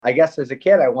I guess as a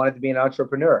kid, I wanted to be an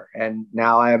entrepreneur. And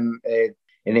now an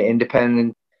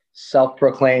independent,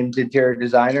 self-proclaimed interior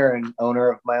designer and owner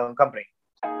of my own company.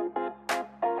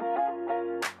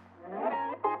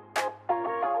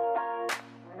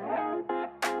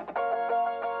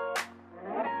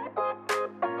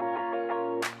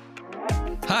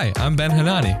 Hi, I'm Ben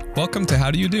Hanani. Welcome to How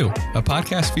Do You Do, a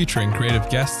podcast featuring creative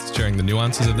guests sharing the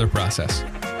nuances of their process.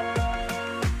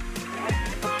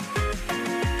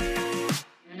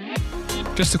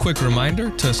 Just a quick reminder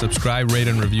to subscribe, rate,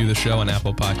 and review the show on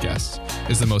Apple Podcasts.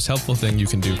 It's the most helpful thing you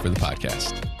can do for the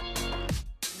podcast.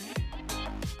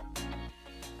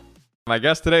 My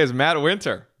guest today is Matt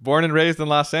Winter. Born and raised in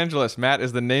Los Angeles, Matt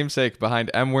is the namesake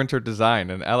behind M. Winter Design,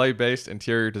 an LA-based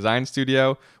interior design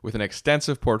studio with an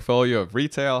extensive portfolio of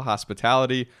retail,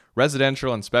 hospitality,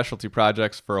 residential, and specialty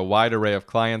projects for a wide array of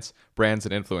clients, brands,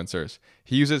 and influencers.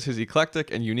 He uses his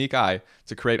eclectic and unique eye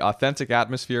to create authentic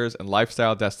atmospheres and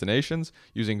lifestyle destinations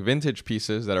using vintage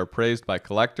pieces that are praised by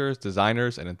collectors,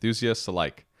 designers, and enthusiasts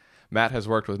alike. Matt has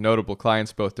worked with notable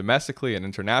clients both domestically and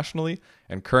internationally,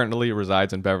 and currently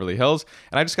resides in Beverly Hills.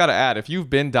 And I just got to add, if you've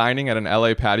been dining at an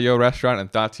LA patio restaurant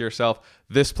and thought to yourself,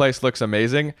 this place looks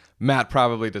amazing, Matt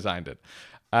probably designed it.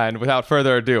 And without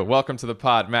further ado, welcome to the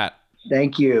pod, Matt.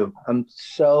 Thank you. I'm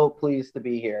so pleased to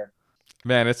be here.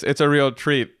 Man, it's a real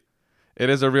treat. It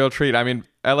is a real treat. I mean,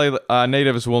 LA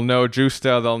natives will know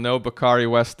Justa, they'll know Bacardi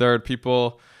West Third.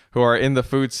 People who are in the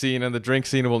food scene and the drink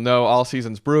scene will know All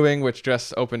Seasons Brewing, which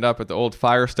just opened up at the old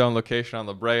Firestone location on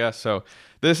La Brea. So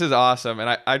this is awesome.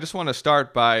 And I just want to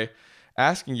start by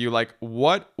asking you, like,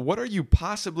 what are you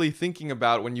possibly thinking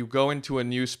about when you go into a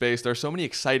new space? There are so many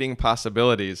exciting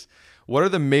possibilities. What are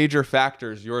the major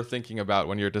factors you're thinking about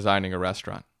when you're designing a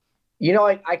restaurant? You know,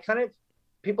 I kind of,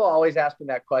 people always ask me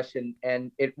that question.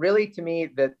 And it really, to me,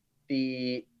 that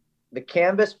the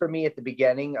canvas for me at the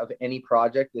beginning of any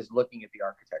project is looking at the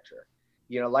architecture.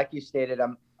 You know, like you stated,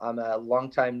 I'm a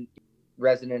longtime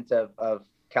resident of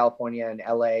California and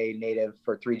LA, native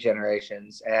for 3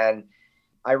 generations. And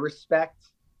I respect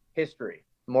history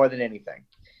more than anything.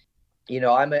 You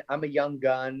know, I'm a young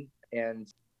gun, and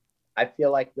I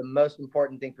feel like the most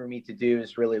important thing for me to do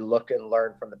is really look and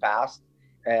learn from the past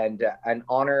and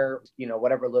honor, you know,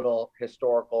 whatever little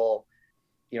historical,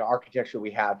 you know, architecture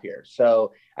we have here.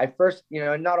 So I first, you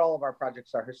know, not all of our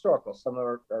projects are historical. Some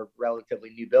are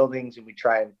relatively new buildings, and we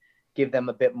try and give them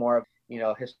a bit more of, you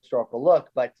know, historical look.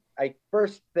 But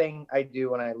first thing I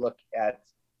do when I look at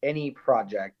any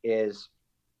project is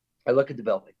I look at the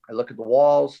building. I look at the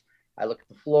walls, I look at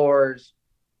the floors,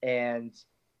 and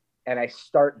I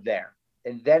start there.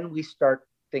 And then we start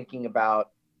thinking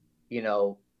about, you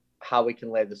know, how we can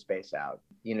lay the space out,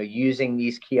 you know, using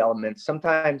these key elements.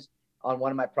 Sometimes on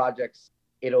one of my projects,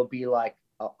 it'll be like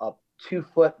a 2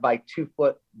 foot by 2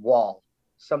 foot wall,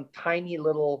 some tiny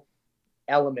little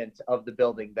element of the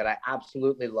building that I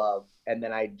absolutely love. And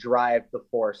then I drive the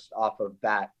force off of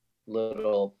that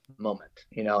little moment,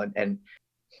 you know,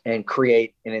 and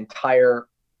create an entire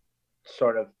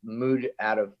sort of mood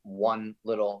out of one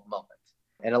little moment.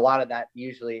 And a lot of that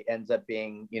usually ends up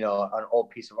being, you know, an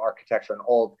old piece of architecture,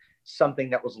 something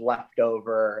that was left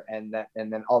over, and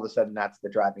then all of a sudden that's the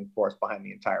driving force behind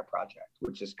the entire project,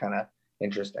 which is kind of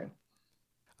interesting.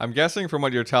 I'm guessing from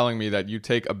what you're telling me that you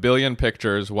take a billion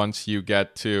pictures once you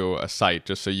get to a site,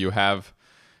 just so you have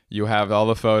all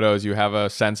the photos, you have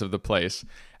a sense of the place.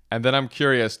 And then I'm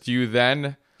curious, do you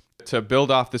then, to build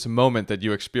off this moment that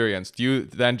you experienced, do you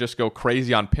then just go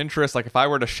crazy on Pinterest? Like, if I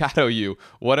were to shadow you,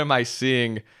 what am I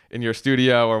seeing in your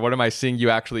studio, or what am I seeing you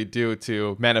actually do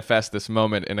to manifest this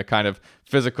moment in a kind of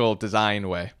physical design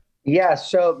way? Yeah,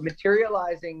 so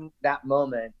materializing that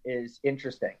moment is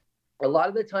interesting. A lot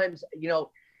of the times, you know,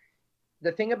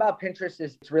 the thing about Pinterest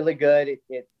is it's really good.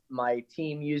 My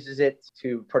team uses it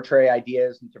to portray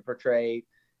ideas and to portray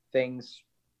things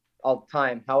all the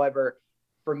time. However,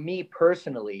 for me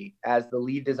personally, as the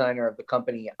lead designer of the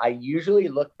company, I usually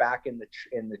look back in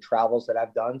the travels that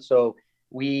I've done. So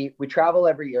we travel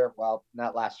every year. Well,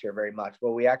 not last year very much,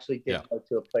 but we actually did go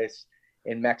to a place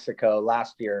in Mexico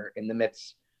last year in the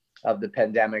midst of the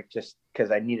pandemic, just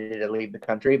because I needed to leave the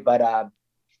country. But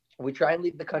we try and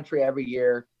leave the country every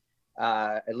year,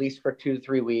 at least for 2 to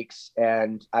 3 weeks.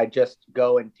 And I just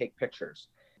go and take pictures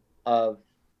of,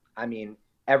 I mean,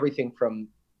 everything from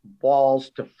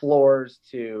walls to floors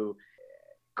to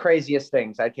craziest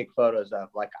things I take photos of.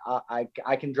 Like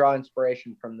I can draw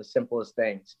inspiration from the simplest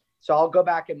things. So I'll go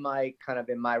back in my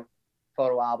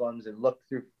photo albums and look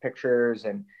through pictures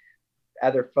and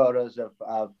other photos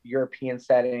of European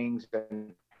settings,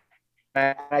 and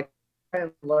I try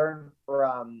and learn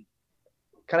from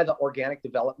kind of the organic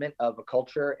development of a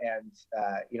culture. And,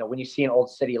 when you see an old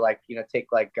city, like, take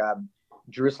like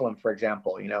Jerusalem, for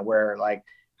example, where like,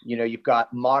 you've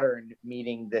got modern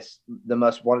meeting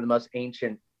one of the most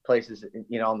ancient places,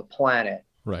 on the planet.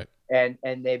 Right. And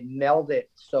they meld it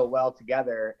so well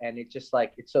together. And it's just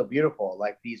like, it's so beautiful,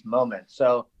 like these moments.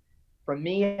 So for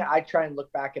me, I try and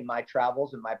look back in my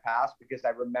travels in my past, because I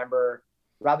remember,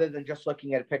 rather than just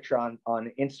looking at a picture on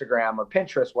Instagram or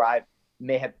Pinterest, where I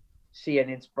may have see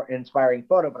an inspiring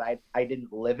photo, but I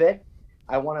didn't live it.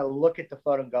 I want to look at the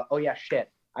photo and go, oh yeah,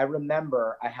 shit. I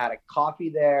remember I had a coffee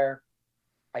there.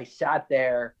 I sat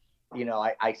there,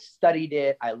 I studied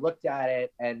it. I looked at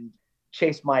it and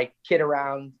chased my kid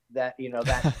around that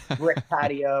brick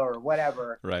patio or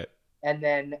whatever. Right. And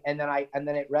then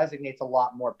it resonates a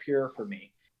lot more pure for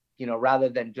me, rather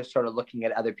than just sort of looking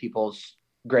at other people's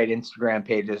great Instagram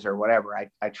pages or whatever.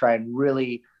 I try and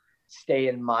really stay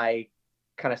in my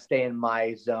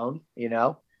zone,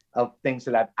 of things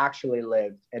that I've actually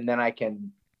lived. And then I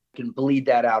can bleed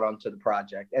that out onto the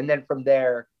project. And then from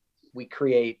there, we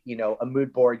create, a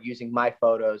mood board using my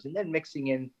photos and then mixing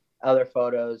in other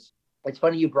photos. It's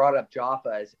funny you brought up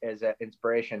Jaffa as an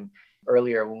inspiration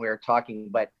earlier when we were talking,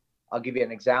 but I'll give you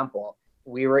an example.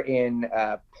 We were in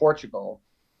Portugal,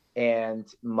 and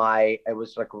it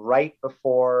was like right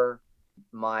before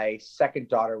my second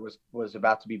daughter was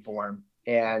about to be born.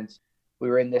 And we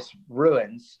were in this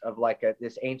ruins of like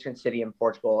this ancient city in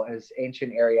Portugal, and this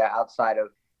ancient area outside of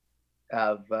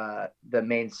the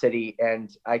main city.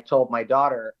 And I told my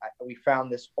daughter, we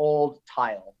found this old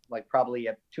tile, like probably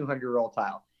a 200-year-old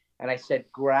tile. And I said,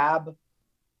 grab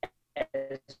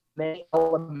as many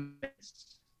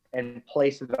elements and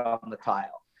place it on the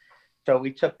tile. So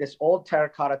we took this old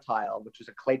terracotta tile, which was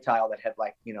a clay tile that had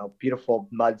like, beautiful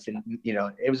muds, and,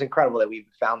 it was incredible that we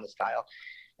found this tile.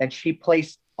 And she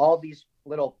placed all these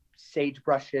little sage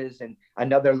brushes and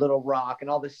another little rock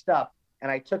and all this stuff. And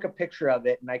I took a picture of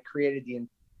it, and I created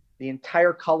the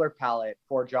entire color palette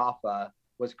for Jaffa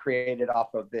was created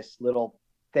off of this little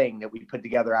thing that we put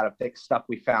together out of thick stuff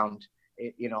we found,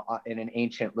 in an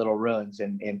ancient little ruins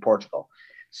in Portugal.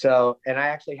 So, and I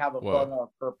actually have a photo of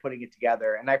her putting it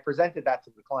together, and I presented that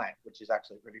to the client, which is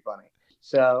actually pretty funny.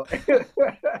 So,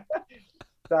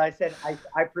 so I said,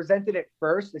 I presented it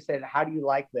first. They said, how do you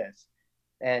like this?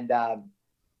 And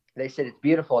they said, it's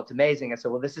beautiful. It's amazing. I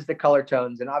said, well, this is the color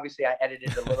tones. And obviously I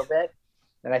edited a little bit.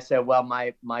 And I said, well,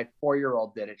 my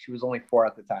 4-year-old did it. She was only 4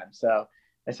 at the time. So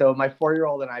I said, well, my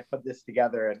 4-year-old and I put this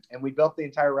together, and we built the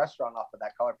entire restaurant off of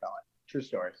that color palette. True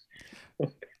story.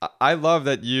 I love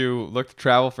that you look to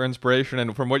travel for inspiration.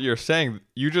 And from what you're saying,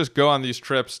 you just go on these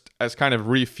trips as kind of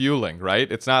refueling,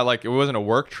 right? It's not like it wasn't a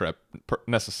work trip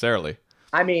necessarily.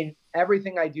 I mean,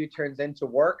 everything I do turns into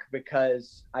work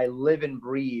because I live and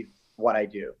breathe what I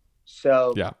do.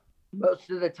 So yeah, most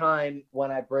of the time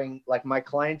when I bring, like, my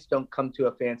clients don't come to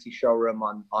a fancy showroom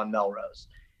on Melrose.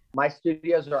 My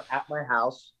studios are at my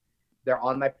house. They're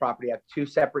on my property. I have 2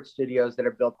 separate studios that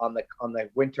are built on the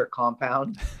winter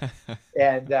compound.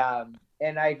 And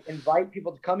I invite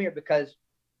people to come here because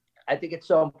I think it's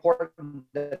so important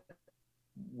that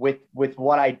with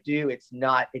what I do, it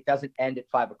doesn't end at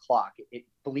 5 o'clock. It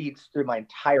bleeds through my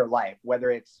entire life, whether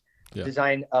it's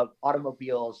design of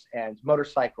automobiles and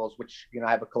motorcycles, which, I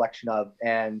have a collection of,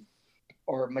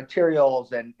 or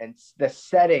materials, and the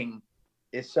setting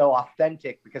is so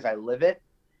authentic because I live it.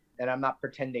 And I'm not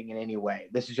pretending in any way.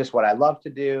 This is just what I love to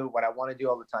do, what I want to do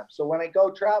all the time. So when I go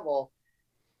travel,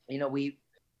 it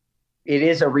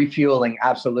is a refueling,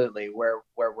 absolutely, where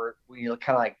we kind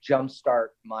of like jumpstart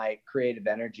my creative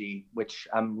energy, which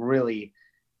I'm really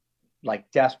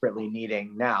like desperately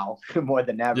needing now more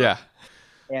than ever. Yeah.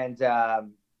 And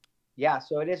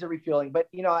so it is a refueling, but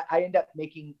I end up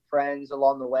making friends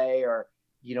along the way, or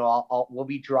we'll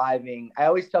be driving. I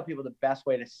always tell people the best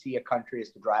way to see a country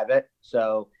is to drive it.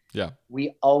 So yeah,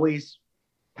 we always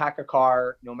pack a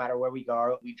car, no matter where we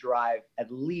go. We drive at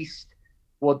least,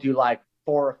 we'll do like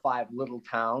 4 or 5 little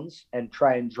towns and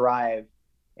try and drive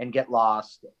and get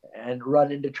lost and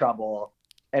run into trouble.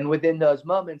 And within those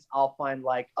moments, I'll find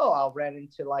like, I'll run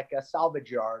into like a salvage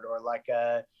yard or like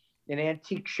an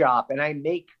antique shop. And I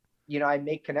make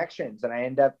connections, and I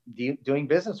end up doing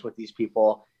business with these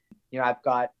people. I've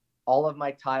got all of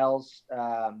my tiles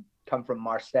come from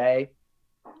Marseille,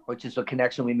 which is a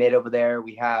connection we made over there.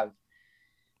 We have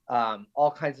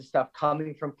all kinds of stuff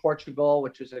coming from Portugal,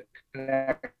 which is a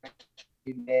connection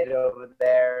we made over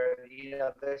there.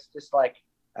 There's just like,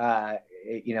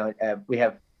 we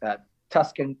have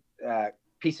Tuscan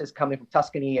pieces coming from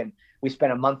Tuscany, and we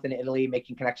spent a month in Italy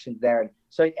making connections there. And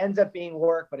so it ends up being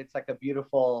work, but it's like a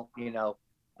beautiful,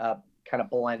 kind kind of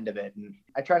blend of it. And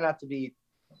I try not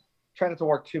to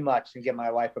work too much and give my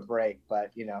wife a break,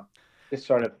 but just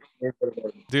sort of.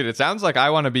 Dude, it sounds like I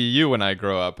want to be you when I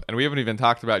grow up. And we haven't even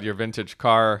talked about your vintage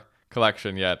car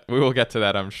collection yet. We will get to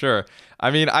that, I'm sure. I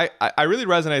mean, I really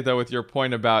resonate, though, with your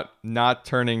point about not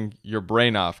turning your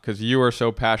brain off, because you are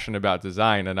so passionate about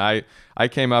design. And I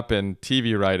came up in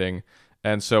TV writing.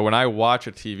 And so when I watch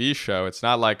a TV show, it's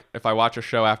not like if I watch a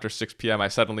show after 6 p.m., I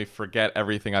suddenly forget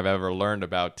everything I've ever learned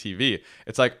about TV.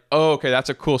 It's like, oh, okay, that's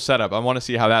a cool setup. I want to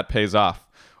see how that pays off.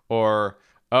 Or,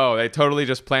 oh, they totally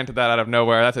just planted that out of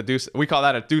nowhere. We call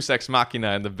that a deus ex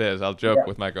machina in the biz. I'll joke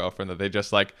with my girlfriend that they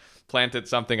just like planted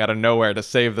something out of nowhere to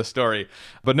save the story.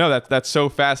 But no, that's so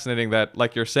fascinating that,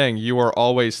 like you're saying, you are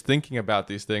always thinking about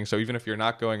these things. So even if you're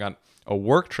not going on a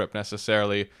work trip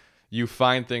necessarily, you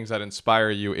find things that inspire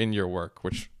you in your work,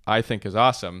 which I think is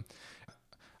awesome.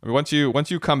 I mean, once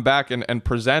you come back and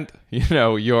present,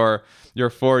 your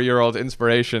 4-year-old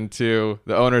inspiration to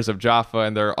the owners of Jaffa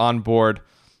and they're on board,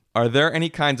 are there any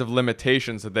kinds of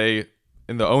limitations that they,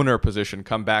 in the owner position,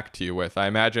 come back to you with? I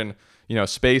imagine,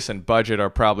 space and budget are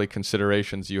probably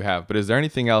considerations you have, but is there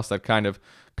anything else that kind of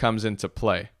comes into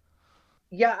play?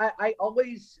 Yeah, I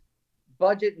always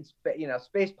budget and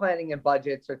space planning and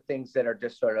budgets are things that are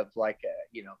just sort of like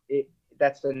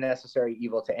that's a necessary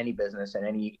evil to any business and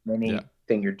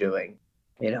anything you're doing.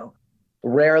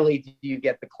 Rarely do you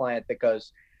get the client that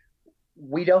goes,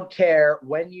 we don't care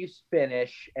when you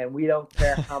finish and we don't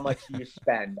care how much you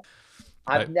spend.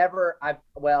 I've never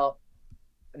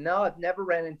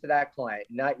ran into that client,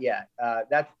 not yet.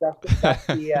 That's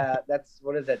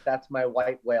what is it? That's my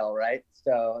white whale, right?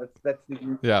 So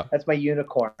that's my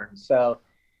unicorn. So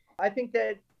I think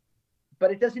that,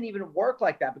 but it doesn't even work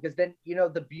like that, because then,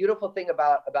 the beautiful thing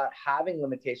about having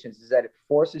limitations is that it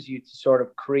forces you to sort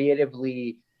of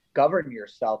creatively govern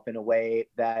yourself in a way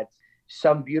that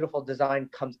some beautiful design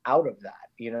comes out of that.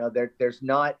 There's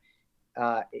not,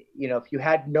 if you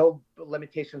had no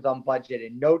limitations on budget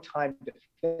and no time to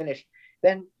finish,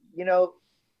 then, you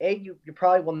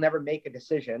probably will never make a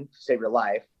decision to save your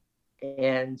life.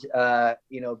 And,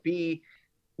 B,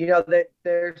 that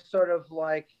there's sort of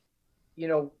like,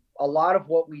 a lot of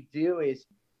what we do is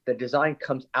the design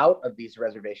comes out of these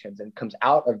reservations and comes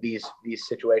out of these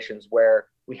situations where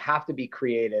we have to be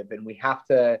creative and we have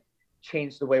to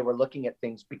change the way we're looking at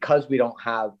things because we don't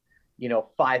have,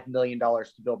 $5 million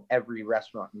to build every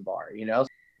restaurant and bar,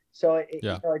 So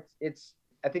it's,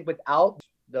 I think without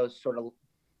those sort of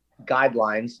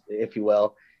guidelines, if you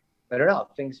will, I don't know,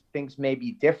 things may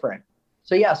be different.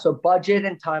 So yeah, so budget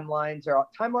and timelines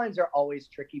are always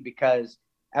tricky because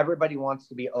everybody wants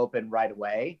to be open right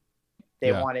away.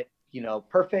 They want it,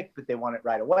 perfect, but they want it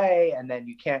right away. And then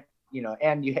you can't,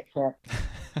 and you can't,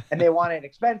 and they want it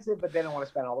expensive, but they don't want to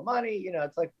spend all the money.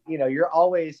 It's like,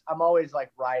 I'm always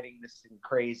like riding this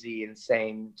crazy,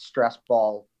 insane stress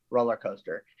ball roller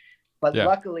coaster. But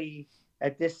luckily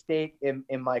at this state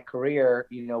in my career,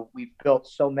 we've built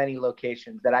so many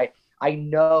locations that I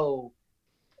know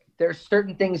there's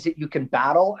certain things that you can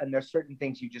battle and there's certain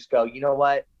things you just go, you know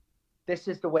what? This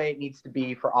is the way it needs to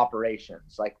be for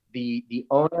operations. Like the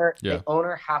owner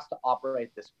has to operate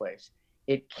this place.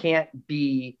 It can't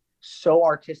be so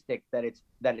artistic that it's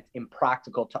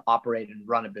impractical to operate and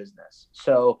run a business.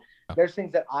 So there's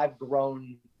things that I've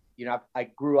grown, I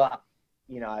grew up,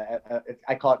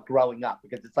 I call it growing up,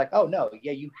 because it's like, oh no,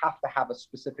 yeah, you have to have a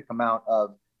specific amount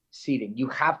of seating. You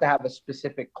have to have a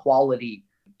specific quality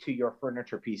to your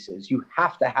furniture pieces. You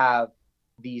have to have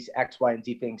these X, Y, and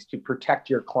Z things to protect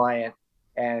your client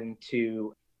and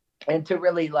to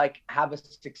really like have a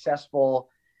successful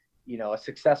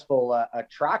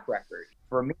track record.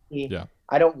 For me,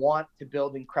 I don't want to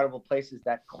build incredible places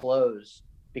that close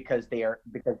because the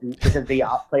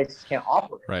places can't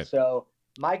operate. Right. So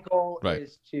my goal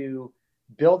is to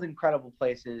build incredible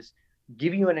places,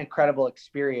 give you an incredible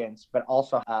experience, but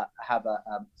also have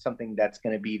something that's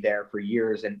going to be there for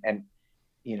years and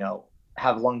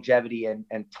have longevity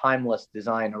and timeless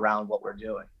design around what we're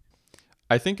doing.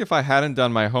 I think if I hadn't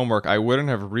done my homework, I wouldn't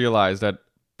have realized that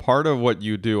part of what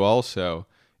you do also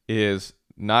is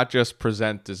not just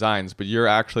present designs, but you're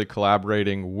actually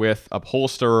collaborating with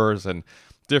upholsterers and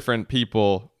different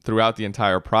people throughout the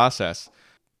entire process.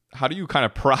 How do you kind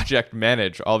of project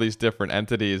manage all these different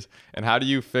entities, and how do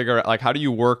you how do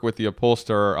you work with the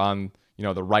upholsterer on,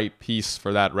 the right piece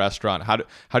for that restaurant?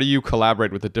 How do you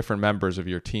collaborate with the different members of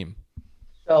your team?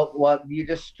 So, well, you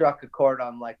just struck a chord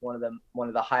on like one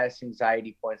of the highest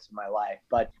anxiety points in my life,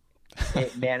 but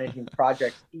managing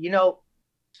projects,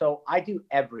 so I do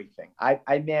everything. I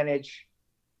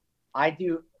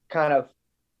do kind of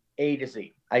A to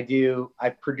Z. I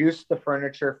produce the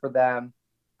furniture for them.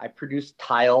 I produce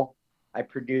tile. I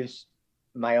produce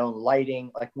my own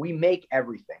lighting. Like, we make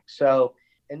everything. So,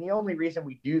 and the only reason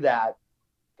we do that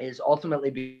is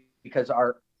ultimately because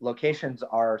our locations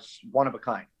are one of a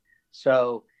kind.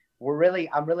 So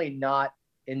I'm really not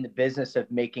in the business of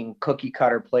making cookie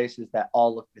cutter places that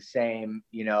all look the same,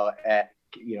 at,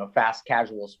 fast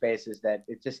casual spaces that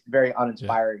it's just very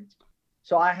uninspiring. Yeah.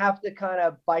 So I have to kind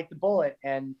of bite the bullet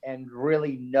and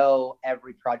really know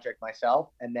every project myself.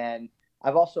 And then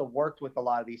I've also worked with a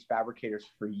lot of these fabricators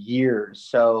for years.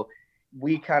 So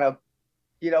we kind of,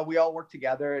 we all work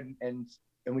together and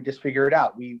we just figure it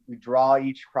out. We draw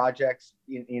each project,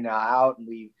 out,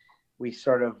 and we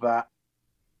sort of,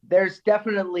 there's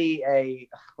definitely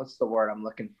what's the word I'm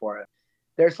looking for?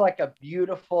 There's like a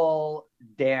beautiful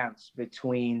dance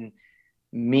between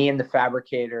me and the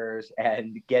fabricators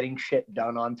and getting shit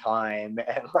done on time.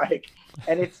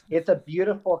 And it's a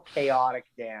beautiful, chaotic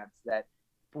dance that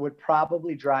would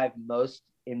probably drive most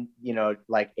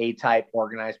A-type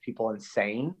organized people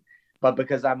insane. But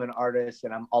because I'm an artist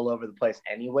and I'm all over the place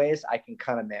anyways, I can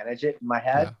kind of manage it in my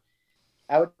head.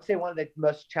 Yeah. I would say one of the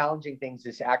most challenging things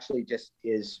is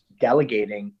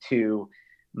delegating to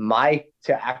my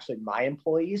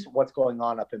employees what's going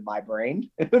on up in my brain.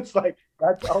 It's like,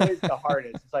 that's always the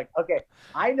hardest. It's like, okay,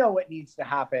 I know what needs to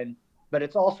happen, but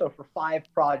it's also for 5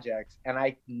 projects and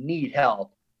I need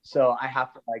help. So I have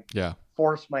to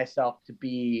force myself to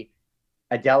be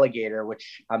a delegator,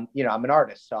 which I'm an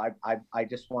artist. So I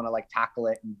just want to tackle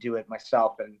it and do it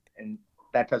myself. And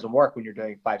that doesn't work when you're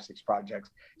doing 5-6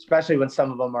 projects, especially when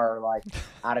some of them are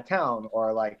out of town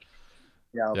or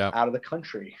out of the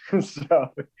country.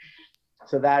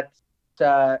 so that's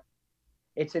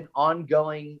it's an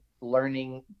ongoing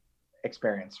learning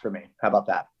experience for me. How about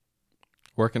that?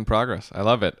 Work in progress. I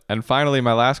love it. And finally,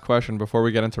 my last question before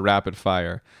we get into rapid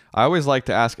fire. I always like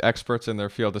to ask experts in their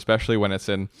field, especially when it's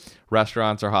in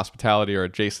restaurants or hospitality or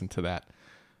adjacent to that.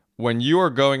 When you are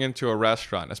going into a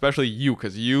restaurant, especially you,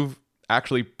 because you've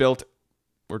actually built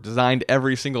or designed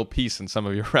every single piece in some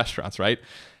of your restaurants, right?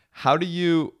 How do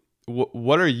you,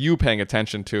 what are you paying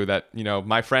attention to that,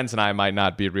 my friends and I might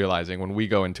not be realizing when we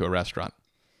go into a restaurant?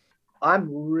 I'm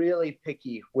really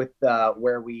picky with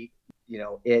where we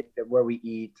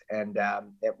eat. And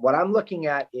what I'm looking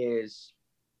at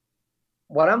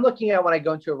when I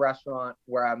go into a restaurant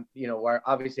where where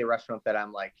obviously a restaurant that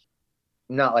I'm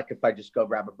not like if I just go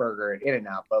grab a burger at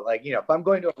In-N-Out, but if I'm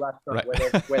going to a restaurant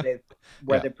right.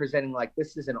 where they're presenting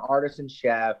this is an artisan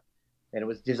chef and it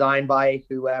was designed by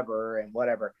whoever and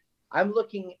whatever, I'm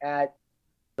looking at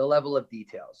the level of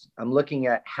details. I'm looking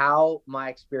at how my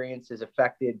experience is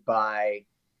affected by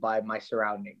my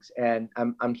surroundings. And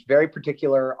I'm very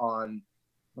particular on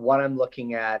what I'm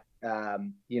looking at.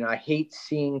 I hate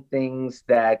seeing things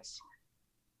first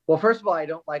of all, I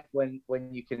don't like when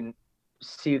you can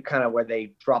see kind of where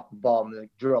they dropped the ball and they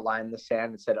drew a line in the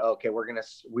sand and said, okay,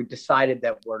 we decided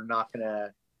that we're not going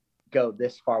to go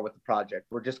this far with the project.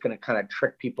 We're just going to kind of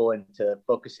trick people into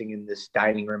focusing in this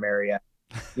dining room area.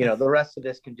 The rest of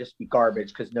this can just be garbage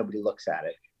because nobody looks at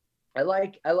it. I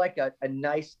like a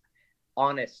nice,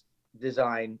 honest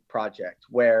design project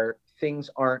where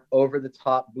things aren't over the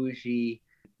top bougie,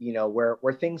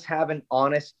 where things have an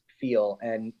honest feel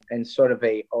and sort of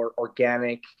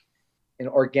organic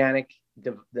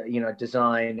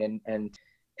design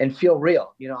and feel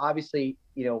real. Obviously,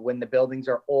 when the buildings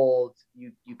are old,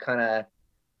 you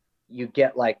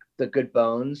get the good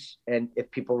bones, and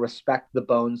if people respect the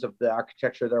bones of the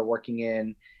architecture they're working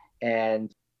in,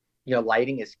 and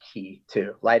lighting is key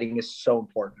too. Lighting is so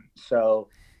important. So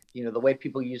the way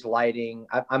people use lighting,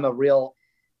 I'm a real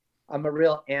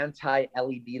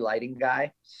anti-LED lighting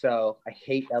guy. So I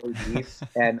hate LEDs.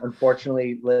 And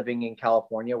unfortunately, living in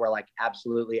California where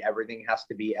absolutely everything has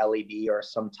to be LED or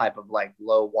some type of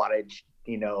low wattage,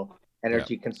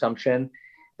 energy consumption.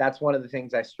 That's one of the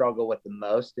things I struggle with the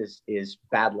most is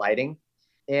bad lighting.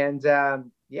 And and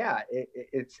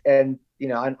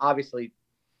obviously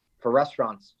for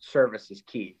restaurants, service is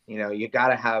key. You got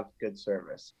to have good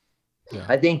service. Yeah.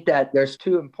 I think that there's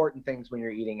 2 important things when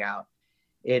you're eating out.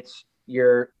 It's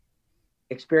your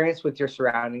experience with your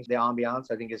surroundings, the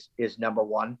ambiance, I think is number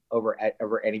 1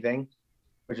 over anything,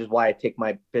 which is why I take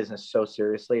my business so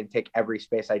seriously and take every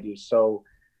space I do so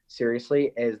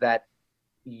seriously, is that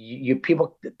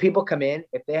people come in,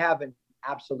 if they have an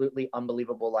absolutely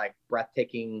unbelievable,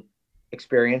 breathtaking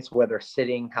experience, where they're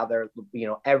sitting, how they're,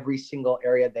 every single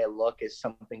area they look is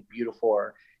something beautiful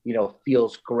or,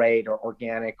 feels great or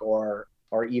organic or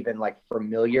even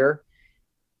familiar,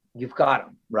 you've got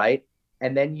them, right?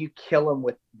 And then you kill them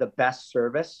with the best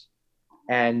service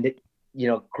and,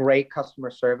 great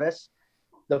customer service,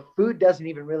 the food doesn't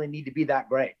even really need to be that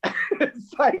great.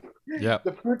 It's like Yep.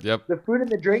 The food and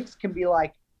the drinks can be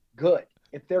like good.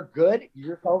 If they're good,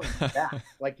 you're going back.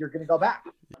 Like you're going to go back.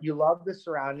 You love the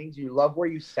surroundings. You love where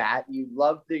you sat. You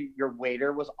love your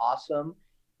waiter was awesome.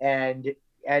 And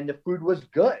the food was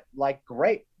good. Like,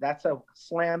 great. That's a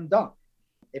slam dunk.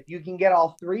 If you can get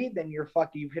all three, then you've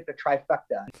hit the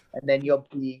trifecta, and then you'll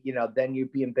be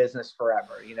in business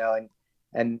forever,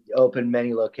 and open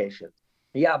many locations.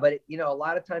 Yeah. But, a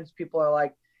lot of times people are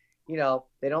like,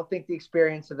 they don't think the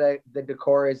experience of the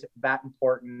decor is that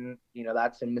important.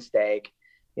 That's a mistake.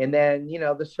 And then,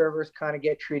 the servers kind of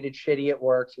get treated shitty at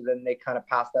work. So then they kind of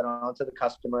pass that on to the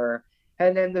customer.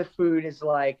 And then the food is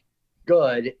like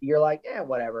good. You're like, yeah,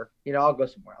 whatever, I'll go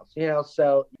somewhere else,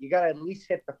 so you got to at least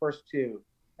hit the first two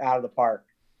out of the park.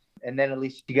 And then at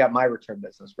least you got my return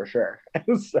business for sure.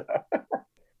 So.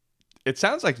 It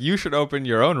sounds like you should open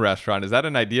your own restaurant. Is that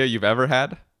an idea you've ever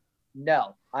had?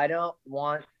 No, I don't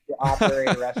want to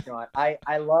operate a restaurant.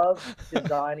 I love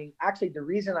designing. Actually, the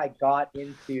reason I got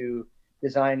into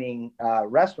designing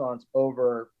restaurants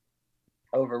over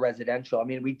residential, I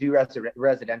mean, we do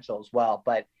residential as well,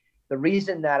 but the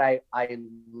reason that I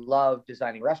love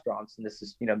designing restaurants, and this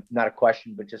is, not a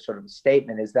question, but just sort of a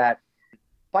statement, is that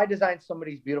if I design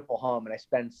somebody's beautiful home and I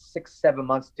spend 6-7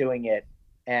 months doing it,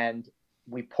 and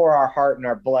we pour our heart and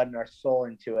our blood and our soul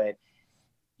into it,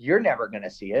 you're never going to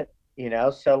see it,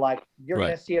 so like you're Right.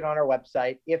 going to see it on our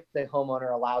website if the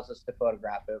homeowner allows us to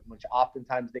photograph it, which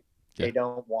oftentimes they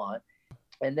don't want.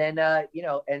 And then,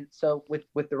 and so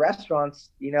with the restaurants,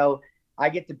 I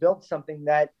get to build something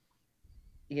that,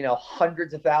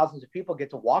 hundreds of thousands of people get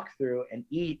to walk through and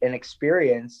eat and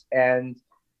experience. And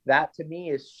that to me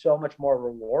is so much more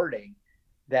rewarding,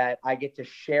 that I get to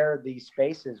share these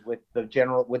spaces with the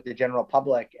general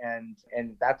public. And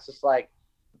that's just like,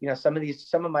 some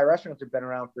of my restaurants have been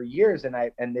around for years, and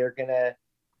they're going to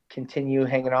continue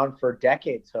hanging on for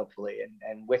decades, hopefully.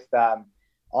 And with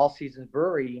All Seasons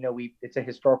Brewery, it's a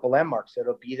historical landmark, so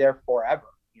it'll be there forever,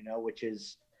 which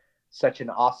is such an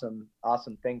awesome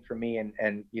thing for me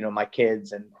and my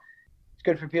kids. And it's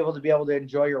good for people to be able to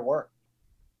enjoy your work.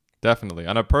 Definitely.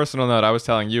 On a personal note, I was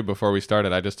telling you before we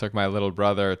started, I just took my little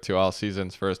brother to All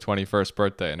Seasons for his 21st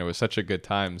birthday, and it was such a good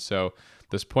time. So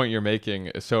this point you're making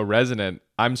is so resonant.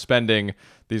 I'm spending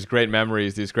these great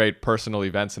memories, these great personal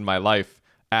events in my life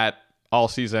at All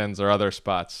Seasons or other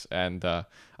spots, and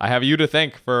I have you to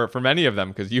thank for many of them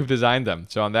because you've designed them.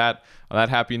 So on that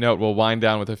happy note, we'll wind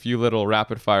down with a few little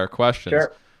rapid fire questions.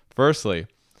 Sure. Firstly,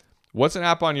 what's an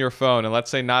app on your phone, and let's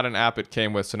say not an app it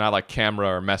came with, so not like camera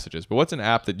or messages, but what's an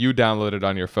app that you downloaded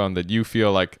on your phone that you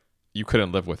feel like you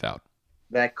couldn't live without?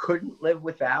 That I couldn't live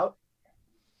without?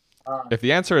 If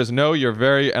the answer is no, you're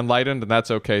very enlightened, and that's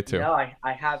okay too. No, I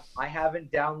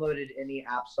haven't downloaded any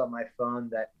apps on my phone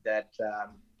that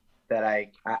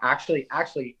I actually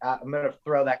I'm going to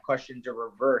throw that question to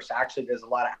reverse. Actually, there's a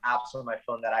lot of apps on my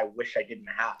phone that I wish I didn't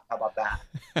have. How about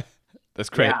that? That's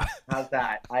great. Yeah, how's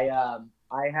that?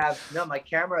 My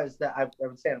camera is I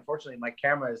would say, unfortunately, my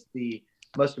camera is the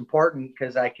most important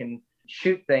because I can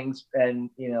shoot things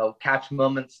and, catch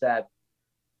moments that,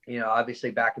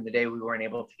 obviously back in the day we weren't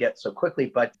able to get so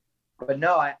quickly. But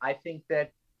no, I think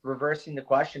that reversing the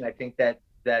question, I think that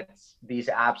these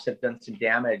apps have done some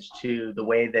damage to the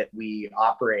way that we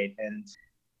operate. And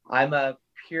I'm a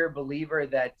pure believer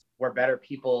that we're better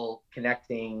people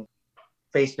connecting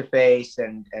face to face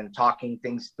and talking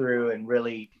things through, and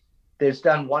really there's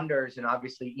done wonders. And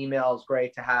obviously email is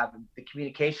great to have. The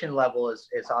communication level is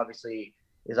obviously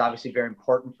very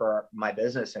important for my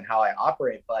business and how I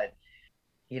operate. But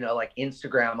like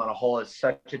Instagram on a whole is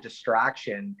such a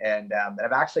distraction, and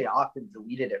I've actually often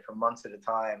deleted it for months at a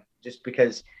time, just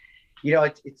because,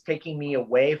 it's taking me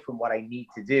away from what I need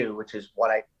to do, which is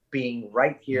being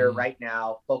right here, right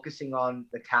now, focusing on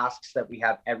the tasks that we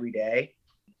have every day.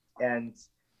 And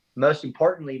most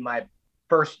importantly, my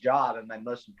first job and my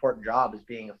most important job is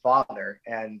being a father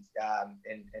and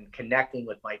connecting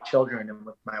with my children and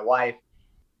with my wife.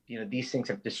 These things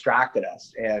have distracted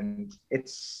us, and it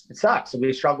sucks.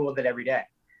 We struggle with it every day.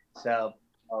 So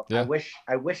yeah.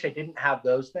 I wish I didn't have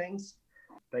those things,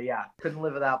 but yeah, couldn't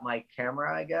live without my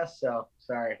camera, I guess. So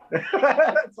sorry.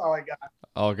 That's all I got.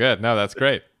 All good. No, that's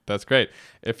great. That's great.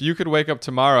 If you could wake up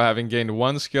tomorrow having gained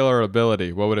one skill or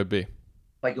ability, what would it be? If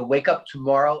I could wake up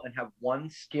tomorrow and have one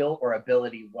skill or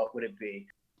ability, what would it be?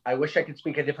 I wish I could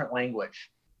speak a different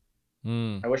language.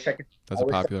 I wish I could. That's a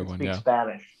popular one. Speak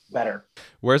Spanish better.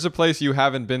 Where's a place you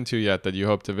haven't been to yet that you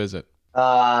hope to visit?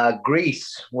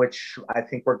 Greece, which I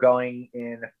think we're going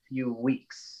in a few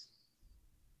weeks.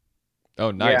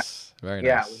 Oh, nice. Yeah. Very nice.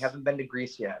 Yeah, we haven't been to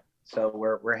Greece yet. So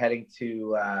we're heading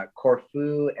to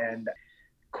Corfu and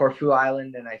Corfu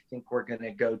Island, and I think we're going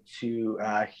to go to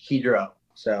Hydro.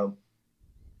 So.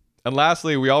 And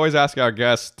lastly, we always ask our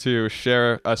guests to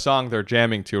share a song they're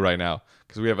jamming to right now,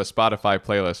 because we have a Spotify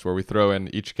playlist where we throw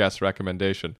in each guest's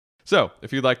recommendation. So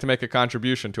if you'd like to make a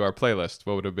contribution to our playlist,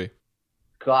 what would it be?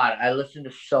 God, I listen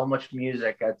to so much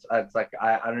music. It's like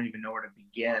I don't even know where to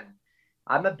begin.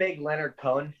 I'm a big Leonard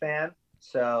Cohen fan,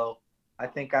 so I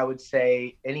think I would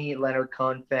say any Leonard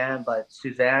Cohen fan, but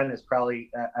Suzanne is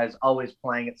probably as always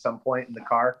playing at some point in the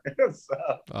car. So.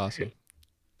 Awesome.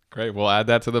 Great. We'll add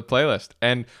that to the playlist.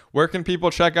 And where can people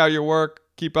check out your work,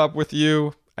 keep up with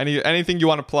you? Anything you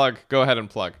want to plug, go ahead and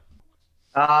plug.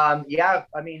 Yeah,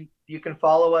 I mean, you can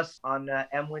follow us on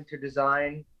M Winter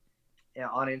Design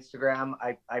on Instagram.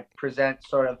 I present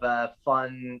sort of a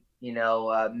fun,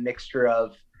 mixture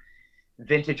of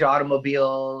vintage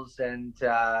automobiles and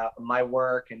my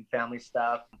work and family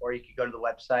stuff. Or you can go to the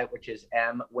website, which is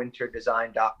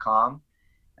mwinterdesign.com.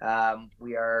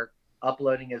 We are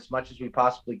uploading as much as we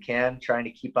possibly can, trying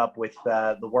to keep up with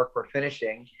the work we're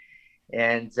finishing.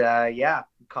 And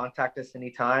contact us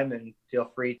anytime and feel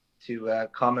free to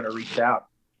comment or reach out.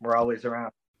 We're always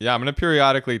around. Yeah, I'm going to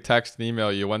periodically text and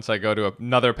email you once I go to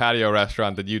another patio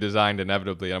restaurant that you designed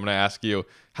inevitably. I'm going to ask you,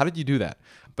 how did you do that?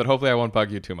 But hopefully I won't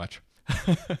bug you too much.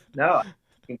 No,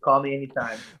 you can call me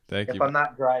anytime. Thank you. If I'm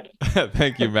not driving.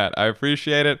 Thank you, Matt. I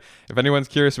appreciate it. If anyone's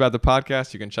curious about the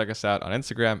podcast, you can check us out on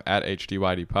Instagram at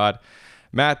HDYDpod.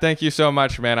 Matt, thank you so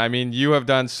much, man. I mean, you have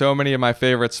done so many of my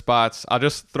favorite spots. I'll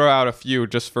just throw out a few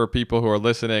just for people who are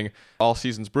listening. All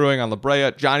Seasons Brewing on La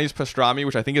Brea, Johnny's Pastrami,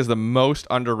 which I think is the most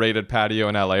underrated patio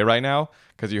in LA right now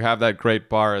because you have that great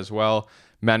bar as well.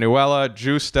 Manuela,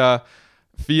 Justa,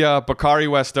 Fia, Bakari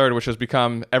West Third, which has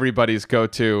become everybody's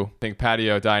go-to, I think,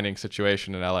 patio dining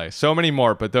situation in LA. So many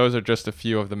more, but those are just a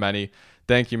few of the many.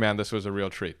 Thank you, man. This was a real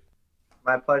treat.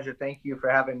 My pleasure. Thank you for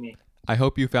having me. I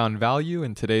hope you found value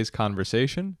in today's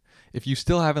conversation. If you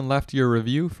still haven't left your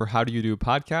review for How Do You Do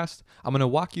Podcast, I'm going to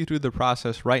walk you through the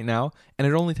process right now, and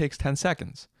it only takes 10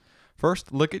 seconds.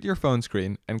 First, look at your phone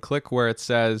screen and click where it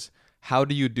says How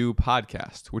Do You Do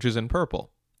Podcast, which is in purple.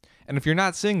 And if you're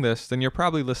not seeing this, then you're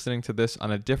probably listening to this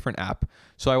on a different app.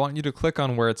 So I want you to click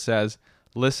on where it says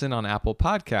Listen on Apple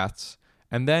Podcasts,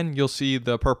 and then you'll see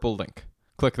the purple link.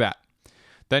 Click that.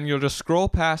 Then you'll just scroll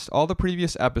past all the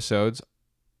previous episodes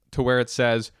to where it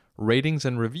says Ratings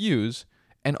and Reviews,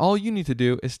 and all you need to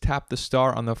do is tap the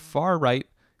star on the far right,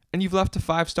 and you've left a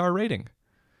 5-star rating.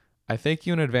 I thank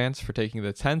you in advance for taking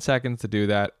the 10 seconds to do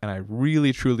that, and I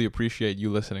really, truly appreciate you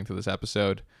listening to this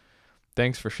episode.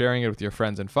 Thanks for sharing it with your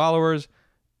friends and followers,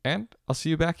 and I'll see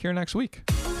you back here next week.